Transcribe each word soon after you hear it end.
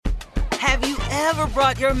Have you ever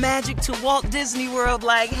brought your magic to Walt Disney World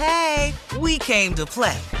like, hey, we came to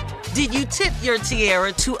play? Did you tip your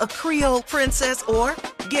tiara to a Creole princess or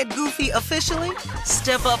get goofy officially?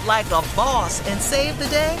 Step up like a boss and save the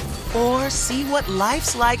day? Or see what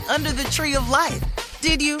life's like under the tree of life?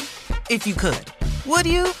 Did you? If you could. Would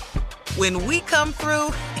you? When we come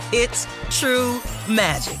through, it's true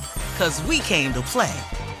magic. 'Cause we came to play.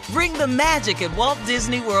 Bring the magic at Walt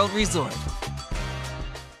Disney World Resort.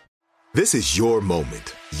 This is your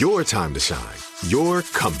moment, your time to shine, your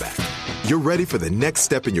comeback. You're ready for the next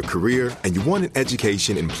step in your career, and you want an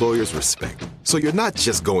education employers respect. So you're not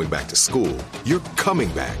just going back to school, you're coming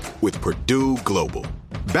back with Purdue Global.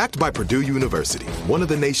 Backed by Purdue University, one of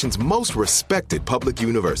the nation's most respected public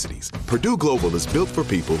universities, Purdue Global is built for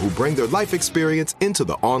people who bring their life experience into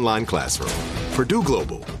the online classroom. Purdue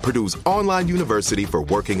Global, Purdue's online university for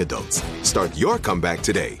working adults. Start your comeback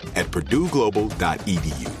today at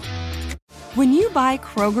purdueglobal.edu. When you buy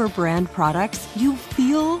Kroger brand products, you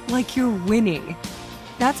feel like you're winning.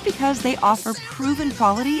 That's because they offer proven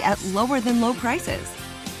quality at lower than low prices.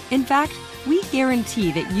 In fact, we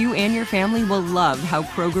guarantee that you and your family will love how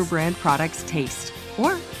Kroger brand products taste,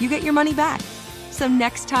 or you get your money back. So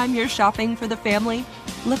next time you're shopping for the family,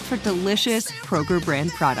 look for delicious Kroger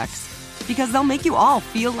brand products, because they'll make you all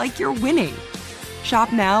feel like you're winning.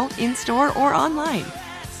 Shop now, in-store, or online.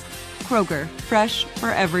 Kroger, fresh for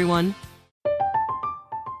everyone.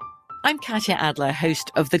 I'm Katya Adler, host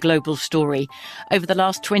of The Global Story. Over the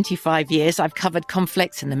last 25 years, I've covered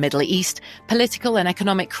conflicts in the Middle East, political and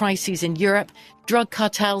economic crises in Europe, drug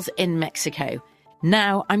cartels in Mexico.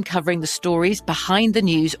 Now I'm covering the stories behind the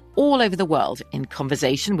news all over the world in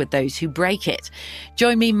conversation with those who break it.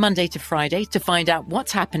 Join me Monday to Friday to find out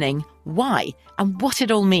what's happening, why, and what it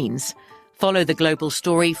all means. Follow The Global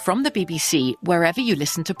Story from the BBC wherever you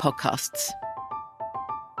listen to podcasts.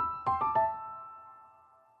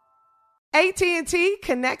 AT&T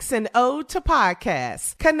connects an ode to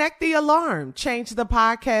podcasts. Connect the alarm. Change the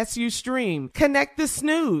podcast you stream. Connect the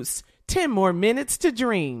snooze. 10 more minutes to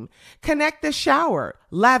dream. Connect the shower.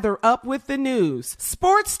 Lather up with the news.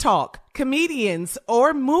 Sports talk, comedians,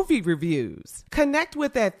 or movie reviews. Connect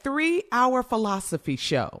with that 3-hour philosophy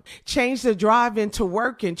show. Change the drive into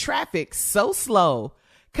work in traffic so slow.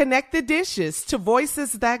 Connect the dishes to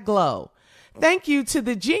voices that glow. Thank you to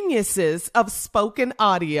the geniuses of spoken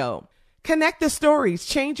audio. Connect the stories,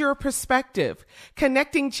 change your perspective.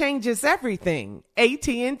 Connecting changes everything.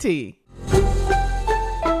 AT&T.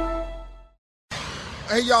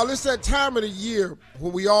 Hey, y'all, it's that time of the year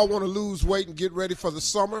when we all want to lose weight and get ready for the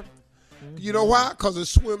summer. You know why? Because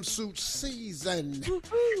it's swimsuit season.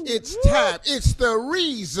 It's time. It's the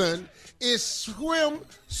reason it's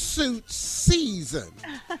swimsuit season.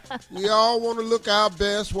 We all want to look our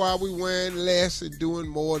best while we wearing less and doing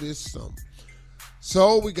more this summer.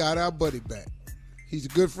 So we got our buddy back. He's a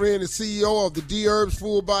good friend and CEO of the D-Herbs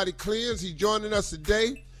Full Body Cleanse. He's joining us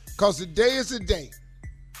today because today is the day,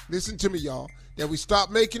 listen to me, y'all, that we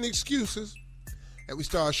stop making excuses and we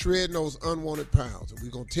start shredding those unwanted pounds. And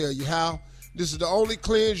we're going to tell you how. This is the only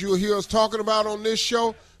cleanse you'll hear us talking about on this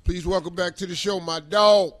show. Please welcome back to the show my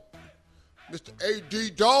dog, Mr.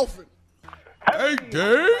 A.D. Dolphin. Hey,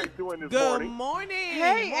 Dave. Good morning.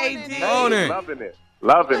 Hey, A.D. Morning.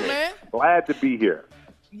 Loving it. Glad to be here.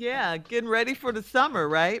 Yeah, getting ready for the summer,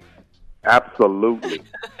 right? Absolutely.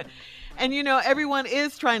 And, you know, everyone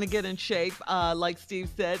is trying to get in shape, like Steve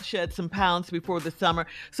said, shed some pounds before the summer.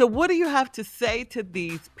 So what do you have to say to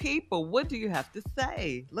these people? What do you have to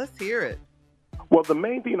say? Let's hear it. Well, the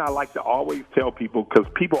main thing I like to always tell people,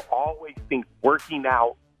 because people always think working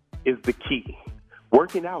out is the key.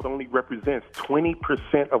 Working out only represents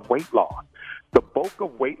 20% of weight loss. The bulk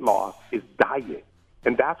of weight loss is diet.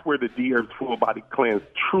 And that's where the D-Herbs Full Body Cleanse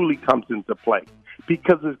truly comes into play,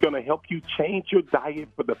 because it's going to help you change your diet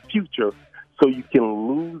for the future so you can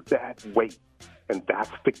lose that weight. And that's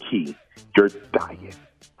the key, your diet.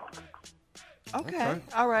 Okay.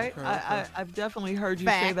 All right. Okay. I've definitely heard you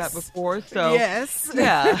Facts. say that before. So yes.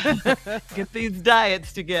 Yeah. Get these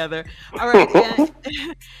diets together. All right.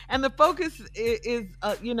 And the focus is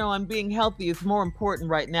on being healthy is more important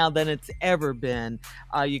right now than it's ever been.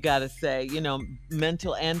 You got to say,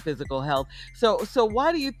 mental and physical health. So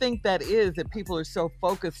why do you think that is, that people are so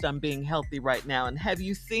focused on being healthy right now? And have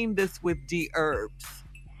you seen this with D-Herbs?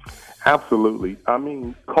 Absolutely. I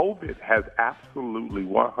mean, COVID has absolutely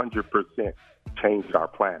 100% changed our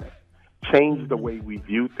planet, changed the way we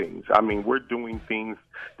view things. I mean, we're doing things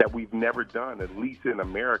that we've never done, at least in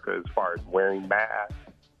America, as far as wearing masks,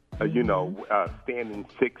 standing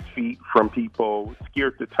 6 feet from people,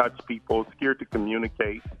 scared to touch people, scared to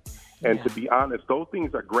communicate. And to be honest, those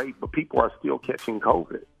things are great, but people are still catching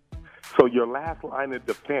COVID. So your last line of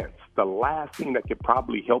defense, the last thing that could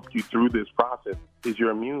probably help you through this process is your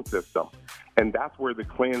immune system. And that's where the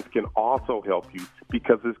cleanse can also help you,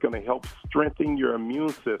 because it's going to help strengthen your immune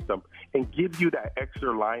system and give you that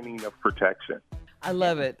extra lining of protection. I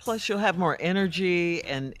love it. Plus, you'll have more energy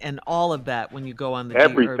and all of that when you go on the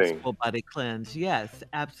Everything. D-Herbs Full Body Cleanse. Yes,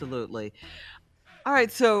 absolutely. All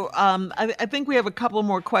right, so I think we have a couple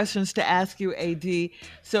more questions to ask you, AD.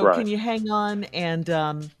 So Can you hang on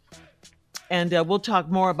and we'll talk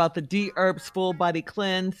more about the D-Herbs Full Body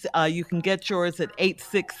Cleanse. You can get yours at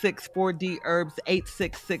 866-4D-HERBS,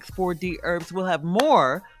 866-4D-HERBS. We'll have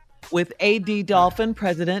more with AD Dolphin,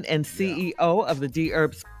 President and CEO of the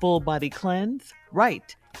D-Herbs Full Body Cleanse,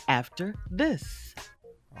 right after this.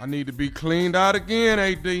 I need to be cleaned out again,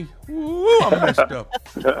 AD. Woo, I'm messed up.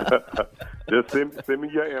 Just send me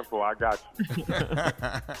your info. I got you.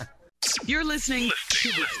 You're listening to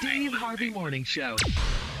the Steve Harvey Morning Show.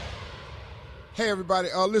 Hey, everybody.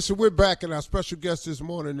 Listen, we're back, and our special guest this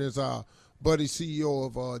morning is our buddy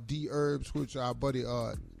CEO of D-Herbs, which is our buddy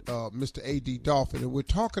Mr. A.D. Dolphin. And we're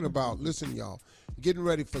talking about, listen, y'all, getting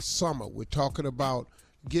ready for summer. We're talking about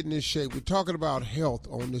getting in shape. We're talking about health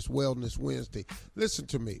on this Wellness Wednesday. Listen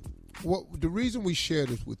to me. The reason we share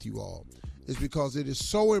this with you all is because it is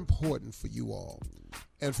so important for you all,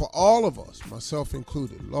 and for all of us, myself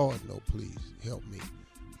included, Lord, no, please help me,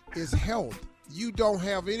 is health. You don't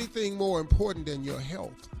have anything more important than your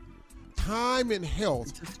health. Time and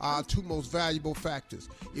health are our two most valuable factors.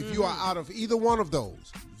 If you are out of either one of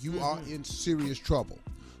those, you are in serious trouble.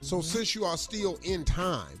 So since you are still in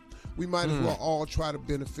time, we might as well all try to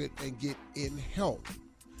benefit and get in health.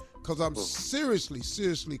 Because I'm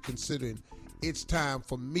seriously considering it's time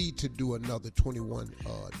for me to do another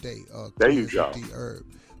 21-day there you go. D-Herb.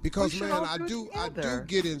 Because, man, I do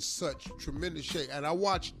get in such tremendous shape. And I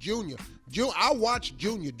watch Junior. I watch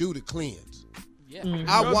Junior do the cleanse. Yeah.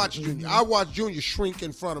 I watched Junior shrink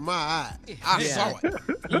in front of my eye. I saw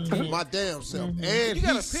it. My damn self. And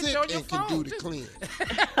he's sick and can do the cleanse.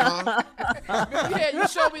 You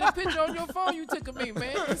showed me the picture on your phone you took of me,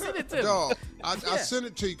 man. You sent it to me. Dog, I sent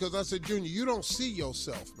it to you because I said, Junior, you don't see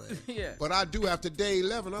yourself, man. Yeah. But I do. After day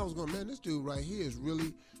 11, I was going, man, this dude right here is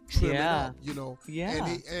really trimming up, you know. Yeah. And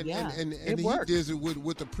he does it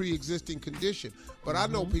with a pre-existing condition. But I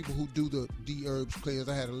know people who do the D-Herbs cleanse.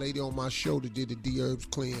 I had a lady on my show that did the D-Herbs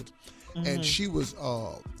cleanse, and she was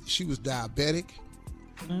diabetic.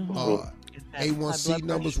 A1C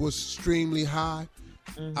numbers was extremely high.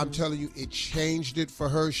 I'm telling you, it changed it for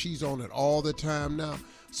her. She's on it all the time now.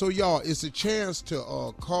 So, y'all, it's a chance to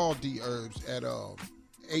call D-Herbs at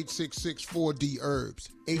 866-4D-HERBS,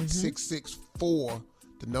 866-4,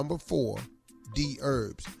 the number 4,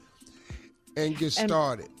 D-Herbs, and get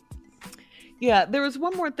started. Yeah, there was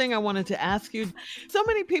one more thing I wanted to ask you. So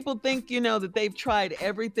many people think, that they've tried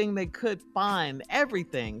everything they could find,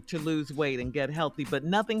 everything to lose weight and get healthy, but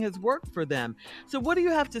nothing has worked for them. So what do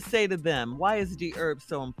you have to say to them? Why is D-Herbs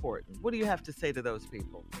so important? What do you have to say to those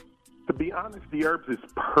people? To be honest, D-Herbs is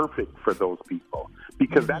perfect for those people,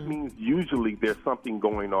 because that means usually there's something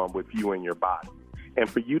going on with you and your body. And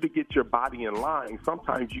for you to get your body in line,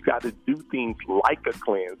 sometimes you got to do things like a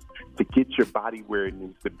cleanse to get your body where it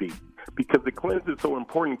needs to be. Because the cleanse is so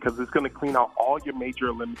important because it's going to clean out all your major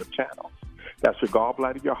eliminative channels. That's your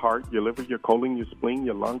gallbladder, your heart, your liver, your colon, your spleen,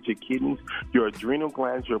 your lungs, your kidneys, your adrenal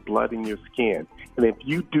glands, your blood, and your skin. And if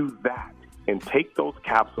you do that and take those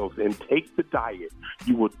capsules and take the diet,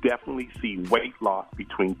 you will definitely see weight loss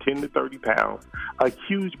between 10 to 30 pounds, a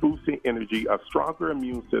huge boost in energy, a stronger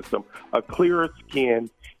immune system, a clearer skin.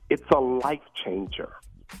 It's a life changer.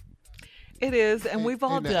 It is, and we've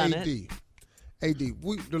all done it. AD,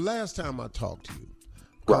 the last time I talked to you,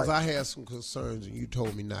 because I had some concerns and you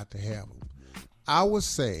told me not to have them, I was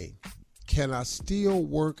saying, can I still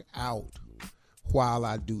work out while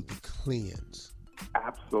I do the cleanse?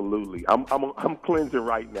 Absolutely. I'm cleansing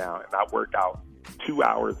right now, and I work out 2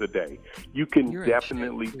 hours a day. You can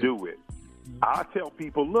definitely do it. I tell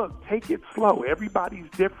people, look, take it slow. Everybody's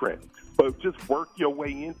different, but just work your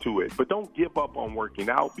way into it. But don't give up on working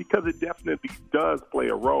out, because it definitely does play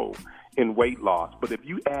a role in weight loss. But if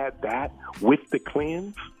you add that with the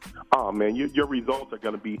cleanse, oh, man, your results are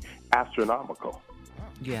going to be astronomical.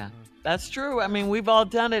 Yeah, that's true. I mean, we've all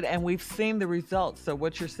done it and we've seen the results. So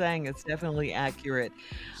what you're saying is definitely accurate.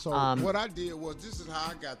 So what I did was, this is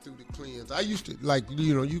how I got through the cleanse. I used to,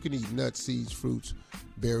 you can eat nuts, seeds, fruits,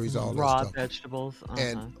 berries, all that raw stuff. vegetables.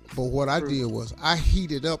 But what I did was I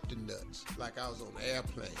heated up the nuts like I was on an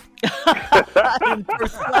airplane. In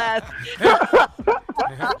first class. Yeah,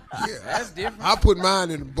 That's different. I put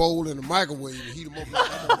mine in a bowl in the microwave and heat them up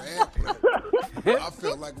like I'm on an airplane. I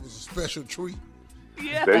felt like it was a special treat.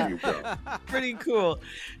 Yeah. There you go. Pretty cool.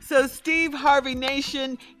 So, Steve Harvey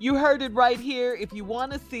Nation, you heard it right here. If you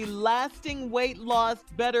want to see lasting weight loss,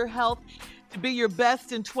 better health, to be your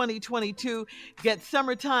best in 2022, get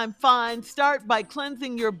summertime fine. Start by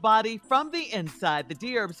cleansing your body from the inside. The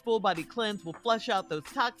D-Herbs Full Body Cleanse will flush out those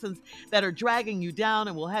toxins that are dragging you down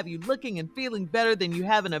and will have you looking and feeling better than you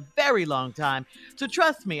have in a very long time. So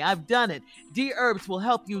trust me, I've done it. D-Herbs will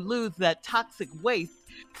help you lose that toxic waste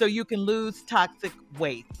so you can lose toxic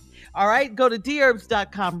weight. All right, go to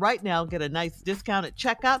dherbs.com right now. Get a nice discount at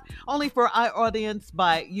checkout, only for our audience,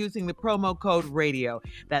 by using the promo code radio.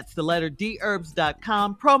 That's the letter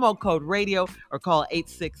dherbs.com, promo code radio, or call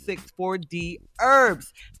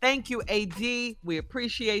 866-4DHERBS. Thank you, AD. We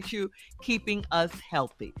appreciate you keeping us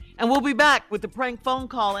healthy. And we'll be back with the prank phone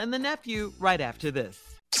call and the nephew right after this.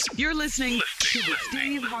 You're listening to the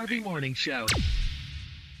Steve Harvey Morning Show.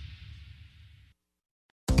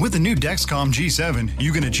 With the new Dexcom G7,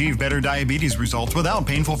 you can achieve better diabetes results without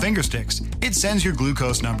painful finger sticks. It sends your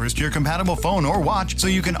glucose numbers to your compatible phone or watch so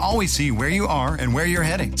you can always see where you are and where you're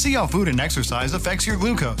heading. See how food and exercise affects your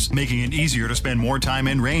glucose, making it easier to spend more time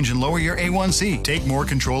in range and lower your A1C. Take more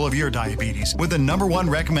control of your diabetes with the #1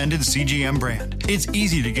 recommended CGM brand. It's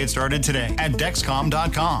easy to get started today at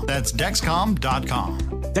Dexcom.com. That's Dexcom.com.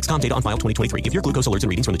 Dexcom data on file 2023. If your glucose alerts and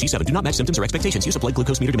readings from the G7 do not match symptoms or expectations, use a blood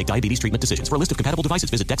glucose meter to make diabetes treatment decisions. For a list of compatible devices,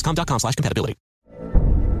 visit Dexcom.com/compatibility.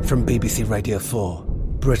 From BBC Radio 4,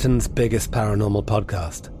 Britain's biggest paranormal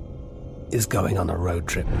podcast is going on a road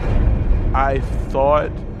trip. I thought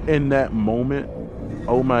in that moment,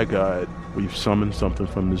 oh my God, we've summoned something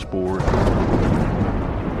from this board.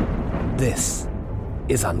 This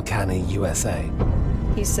is Uncanny USA.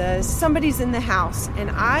 He says, somebody's in the house,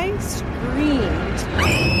 and I screamed.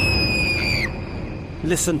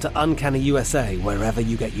 Listen to Uncanny USA wherever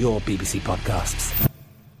you get your BBC podcasts,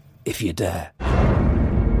 if you dare.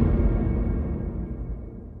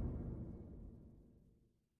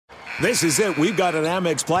 This is it. We've got an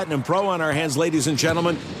Amex Platinum Pro on our hands, ladies and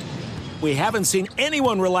gentlemen. We haven't seen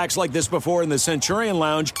anyone relax like this before in the Centurion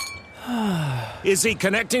Lounge. Is he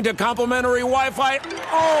connecting to complimentary Wi-Fi?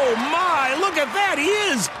 Oh, my! Look at that! He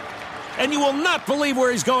is! And you will not believe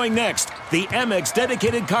where he's going next. The Amex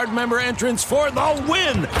dedicated card member entrance for the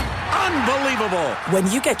win! Unbelievable!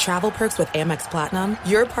 When you get travel perks with Amex Platinum,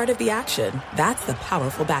 you're part of the action. That's the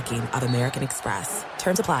powerful backing of American Express.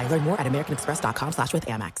 Terms apply. Learn more at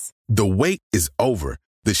americanexpress.com/withAmex. The wait is over.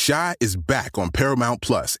 The Chi is back on Paramount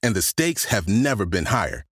Plus, and the stakes have never been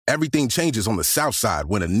higher. Everything changes on the South Side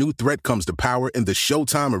when a new threat comes to power in the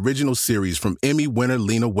Showtime original series from Emmy winner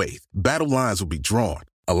Lena Waithe. Battle lines will be drawn,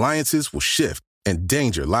 alliances will shift, and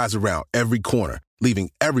danger lies around every corner, leaving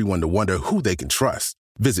everyone to wonder who they can trust.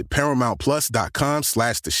 Visit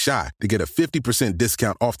ParamountPlus.com/The Chi to get a 50%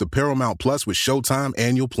 discount off the Paramount Plus with Showtime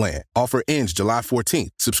annual plan. Offer ends July 14th.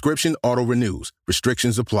 Subscription auto-renews.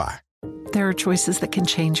 Restrictions apply. There are choices that can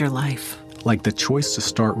change your life. Like the choice to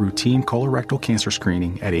start routine colorectal cancer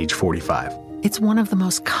screening at age 45. It's one of the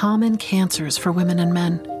most common cancers for women and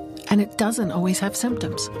men, and it doesn't always have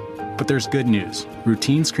symptoms. But there's good news.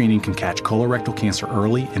 Routine screening can catch colorectal cancer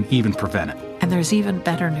early and even prevent it. And there's even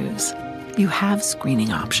better news. You have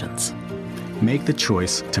screening options. Make the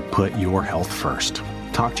choice to put your health first.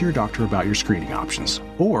 Talk to your doctor about your screening options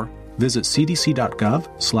or visit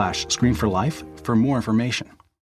cdc.gov/screenforlife for more information.